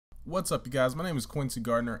What's up, you guys? My name is Quincy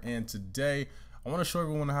Gardner, and today I want to show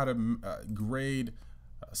everyone how to grade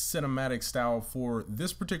cinematic style for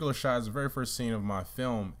this particular shot. It's the very first scene of my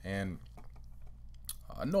film, and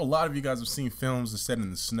I know a lot of you guys have seen films that set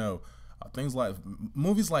in the snow. Things like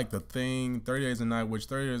movies like The Thing, 30 Days a Night, which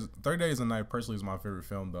 30 Days a Night personally is my favorite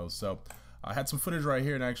film though. So I had some footage right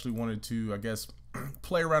here and I actually wanted to, I guess,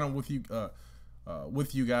 play around with you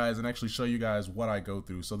guys and actually show you guys what I go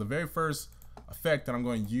through. So the very first effect that I'm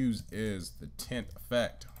going to use is the tint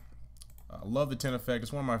effect. I love the tint effect.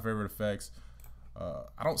 It's one of my favorite effects.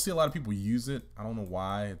 I don't see a lot of people use it. I don't know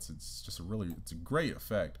why. It's just it's a great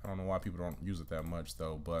effect. I don't know why people don't use it that much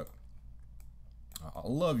though, but I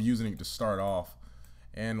love using it to start off.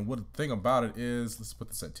 And what the thing about it is, let's put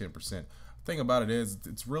this at 10%. The thing about it is,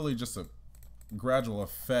 it's really just a gradual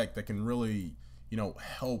effect that can really,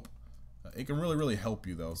 help. It can really help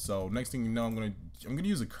you though. So next thing you know, I'm gonna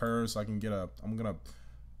use a curve so I can get I'm gonna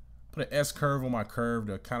put an S curve on my curve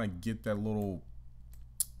to kind of get that little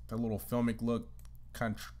filmic look,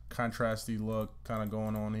 contrasty look kind of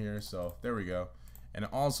going on here. So there we go. And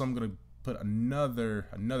also I'm gonna put another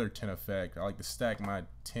tint effect. I like to stack my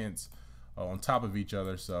tints on top of each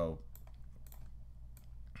other. So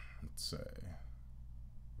let's say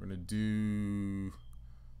we're gonna do,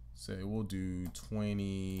 we'll do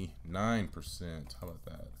 29%. How about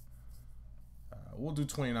that? We'll do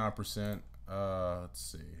 29%. Let's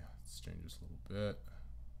see. Let's change this a little bit.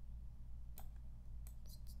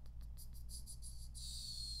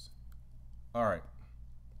 All right.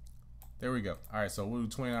 There we go. All right, so we'll do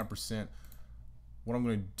 29%. What I'm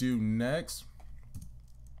going to do next,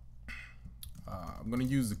 I'm going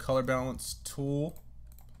to use the color balance tool.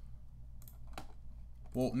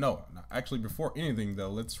 Well, no, actually before anything though,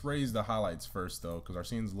 let's raise the highlights first though, because our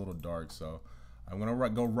scene's a little dark. So I'm going to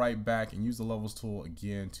go right back and use the levels tool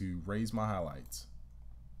again to raise my highlights.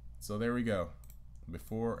 So there we go,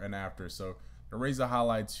 before and after. So to raise the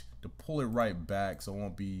highlights, to pull it right back so it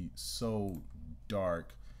won't be so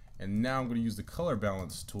dark. And now I'm going to use the color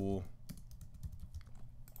balance tool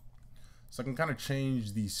so I can kind of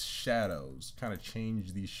change these shadows,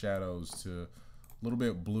 to a little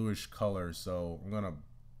bit bluish color. So I'm going to,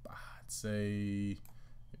 I'd say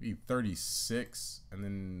maybe 36, and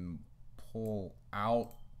then pull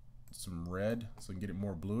out some red so I can get it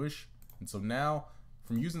more bluish. And so now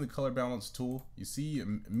from using the color balance tool, you see it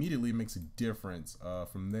immediately makes a difference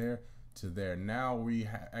from there to there. Now we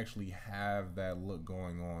actually have that look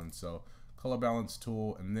going on. So color balance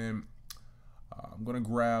tool, and then I'm gonna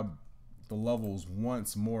grab the levels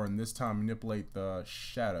once more, and this time manipulate the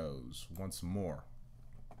shadows once more.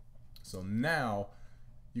 So now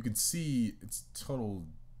you can see it's a total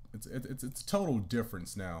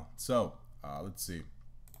difference now. So let's see,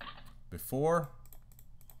 before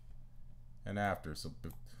and after. So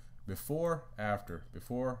before, after,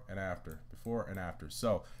 before and after, before and after.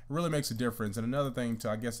 So it really makes a difference. And another thing to,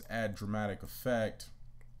 I guess, add dramatic effect,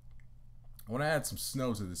 I want to add some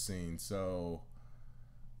snow to the scene. So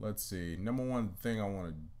let's see, number one thing I want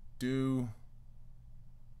to do.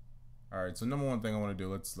 All right, so number one thing I want to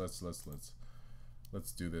do, let's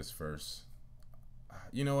do this first.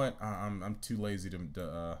 You know what? I'm too lazy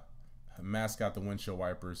to mask out the windshield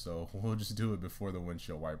wiper, so we'll just do it before the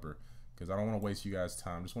windshield wiper, because I don't want to waste you guys'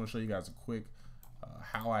 time. Just want to show you guys a quick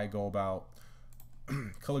how I go about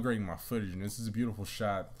color grading my footage, and this is a beautiful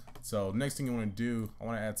shot. So next thing you want to do, I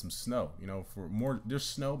want to add some snow. For more, there's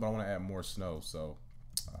snow, but I want to add more snow. So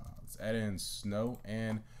let's add in snow,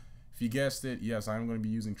 and if you guessed it, yes, I'm going to be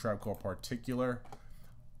using Trap Called Particular.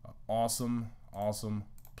 Awesome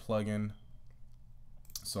plugin.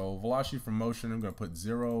 So velocity from motion, I'm going to put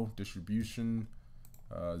 0, distribution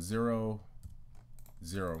 0,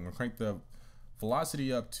 0. I'm going to crank the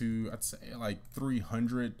velocity up to, I'd say, like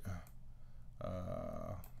 300.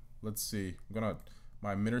 Let's see,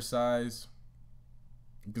 my emitter size,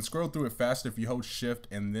 you can scroll through it faster if you hold shift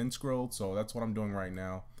and then scroll, so that's what I'm doing right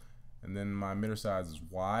now. And then my emitter size is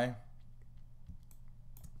Y,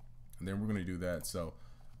 and then we're going to do that. So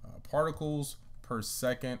particles per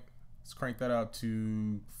second, let's crank that out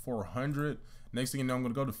to 400. Next thing you know, I'm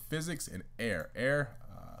going to go to physics and air.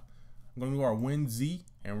 I'm going to do our wind Z,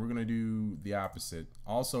 and we're going to do the opposite.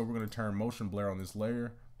 Also, we're going to turn motion blur on this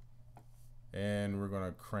layer, and we're going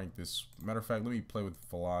to crank this. Matter of fact, let me play with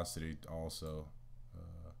velocity also.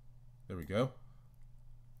 There we go.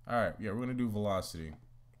 All right, yeah, we're going to do velocity.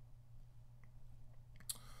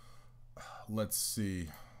 Let's see.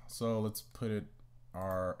 So let's put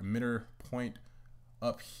our emitter point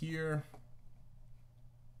up here.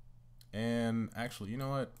 And actually, you know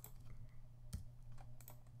what?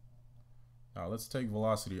 Now let's take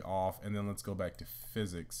velocity off, and then let's go back to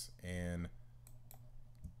physics, and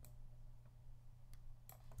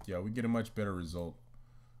yeah, we get a much better result.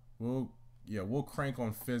 We'll crank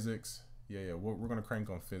on physics. We're gonna crank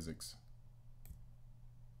on physics.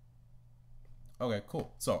 Okay,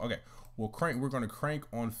 cool. So okay, we're gonna crank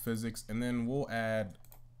on physics, and then we'll add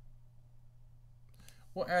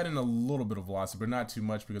in a little bit of velocity, but not too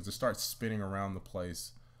much, because it starts spinning around the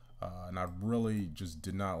place. And I really just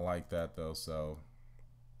did not like that though, so.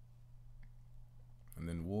 And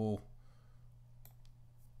then we'll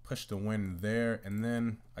push the wind there, and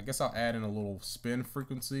then I guess I'll add in a little spin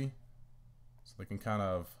frequency so they can kind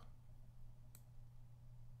of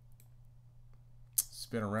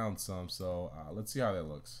spin around some. So let's see how that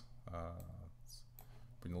looks. Let's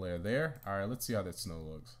bring the layer there. All right, let's see how that snow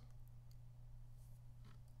looks.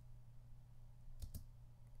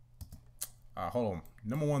 Hold on.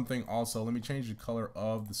 Number one thing also, let me change the color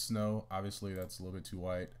of the snow. Obviously, that's a little bit too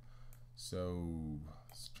white. So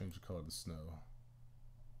let's change the color of the snow.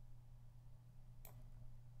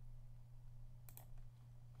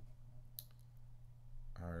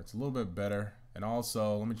 All right, it's a little bit better. And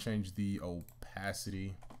also, let me change the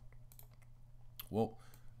opacity. Well,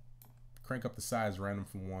 crank up the size random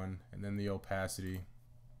from 1, and then the opacity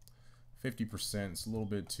 50%. It's a little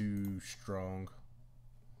bit too strong.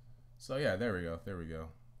 So yeah, there we go. There we go.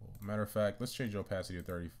 Well, matter of fact, let's change the opacity to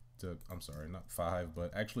 30. I'm sorry, not 5,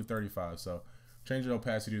 but actually 35. So change the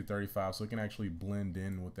opacity to 35 so it can actually blend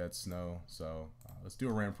in with that snow. So let's do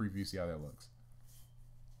a RAM preview, see how that looks.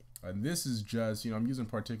 And this is just, I'm using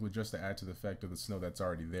particularly just to add to the effect of the snow that's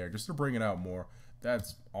already there, just to bring it out more.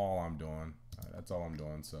 That's all I'm doing. That's all I'm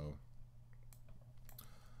doing. So,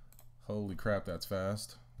 holy crap, that's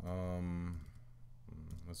fast.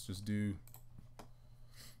 Let's just do.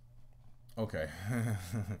 Okay.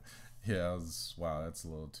 Yeah, wow, that's a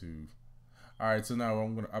little too. All right, so now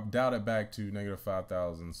I've dialed it back to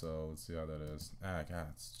 -5,000. So let's see how that is. God,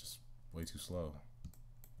 it's just way too slow.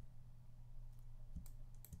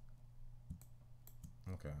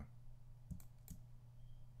 Okay.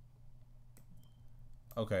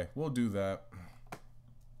 Okay, we'll do that.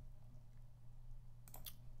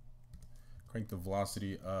 Crank the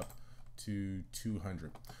velocity up to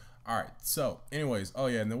 200. All right. So, anyways, oh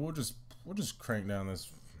yeah, and then we'll just crank down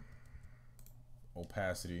this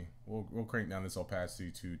opacity. We'll crank down this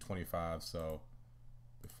opacity to 25. So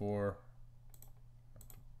before.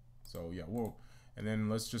 So yeah, and then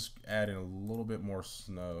let's just add in a little bit more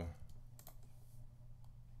snow.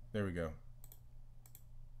 There we go.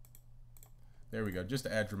 There we go, just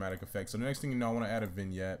to add dramatic effect. So the next thing you know, I want to add a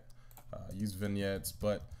vignette. Use vignettes,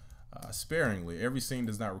 but sparingly. Every scene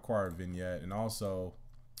does not require a vignette, and also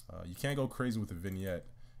you can't go crazy with a vignette.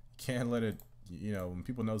 You can't let it, when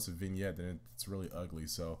people notice a vignette, then it's really ugly.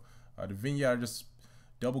 So the vignette, I just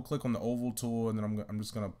double click on the oval tool, and then I'm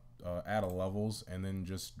just gonna add a levels, and then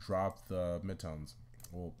just drop the midtones,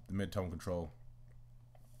 well, the midtone control.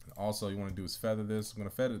 Also, you want to do is feather this. I'm going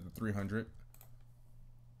to feather it to 300.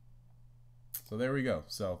 So there we go.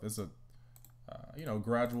 So it's a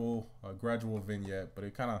gradual vignette, but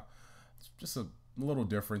it kind of, it's just a little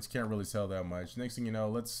difference. Can't really tell that much. Next thing you know,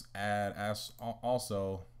 let's add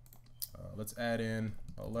let's add in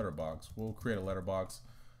a letterbox. We'll create a letterbox.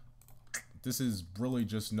 This is really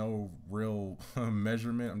just no real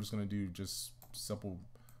measurement. I'm just going to do just simple.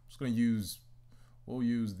 I'm just going to use. We'll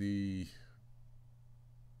use the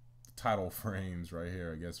title frames right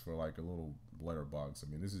here, I guess, for like a little letterbox.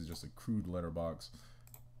 I mean, this is just a crude letterbox.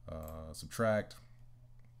 Subtract.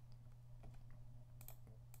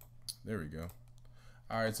 There we go.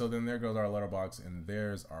 All right, so then there goes our letterbox, and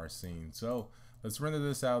there's our scene. So let's render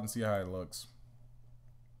this out and see how it looks.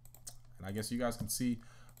 And I guess you guys can see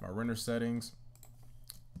my render settings.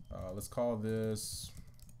 Let's call this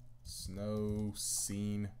snow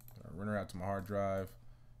scene. Render out to my hard drive.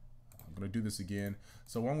 I'm gonna do this again.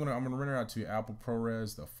 So I'm gonna render out to Apple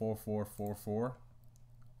ProRes, the 4444.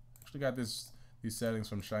 Actually got these settings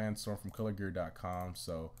from Cheyenne Storm from colorgear.com.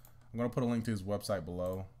 So I'm gonna put a link to his website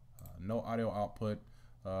below. No audio output.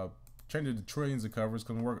 Change it to trillions of covers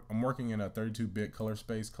because I'm working in a 32-bit color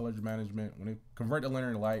space, color management. When it convert to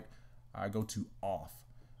linear light, I go to off.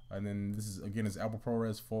 And then this is again is Apple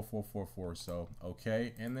ProRes 4444. So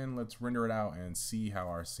okay, and then let's render it out and see how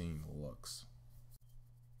our scene looks.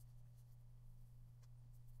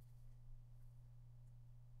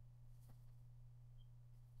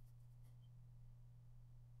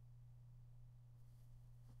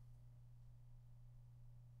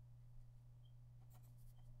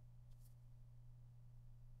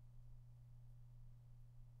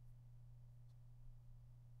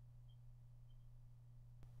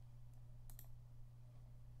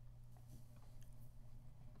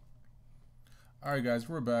 Alright guys,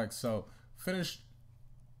 we're back. So finished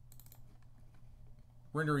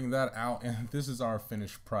rendering that out, and this is our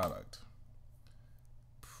finished product.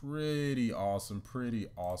 Pretty awesome, pretty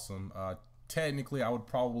awesome. Technically I would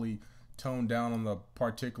probably tone down on the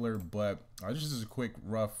particular, but this is a quick,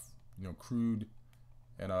 rough, crude.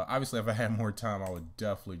 And obviously if I had more time, I would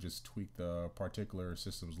definitely just tweak the particular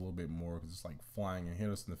systems a little bit more, because it's like flying and hit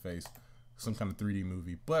us in the face, some kind of 3D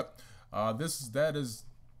movie. But that is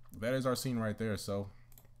our scene right there. So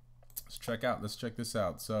let's check this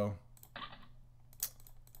out. So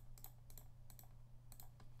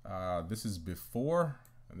this is before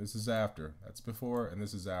and this is after. That's before and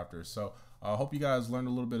this is after. So I hope you guys learned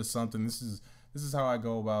a little bit of something. This is how I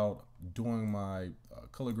go about doing my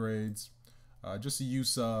color grades. Just the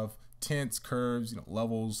use of tints, curves,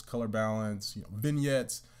 levels, color balance,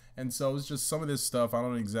 vignettes. And so it's just some of this stuff. I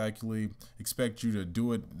don't exactly expect you to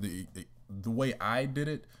do it the way I did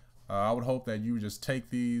it. I would hope that you would just take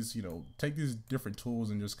these, take these different tools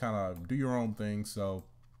and just kind of do your own thing. So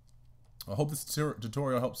I hope this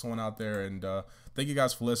tutorial helps someone out there, and thank you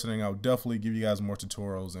guys for listening. I'll definitely give you guys more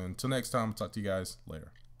tutorials, and until next time, I'll talk to you guys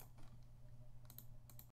later.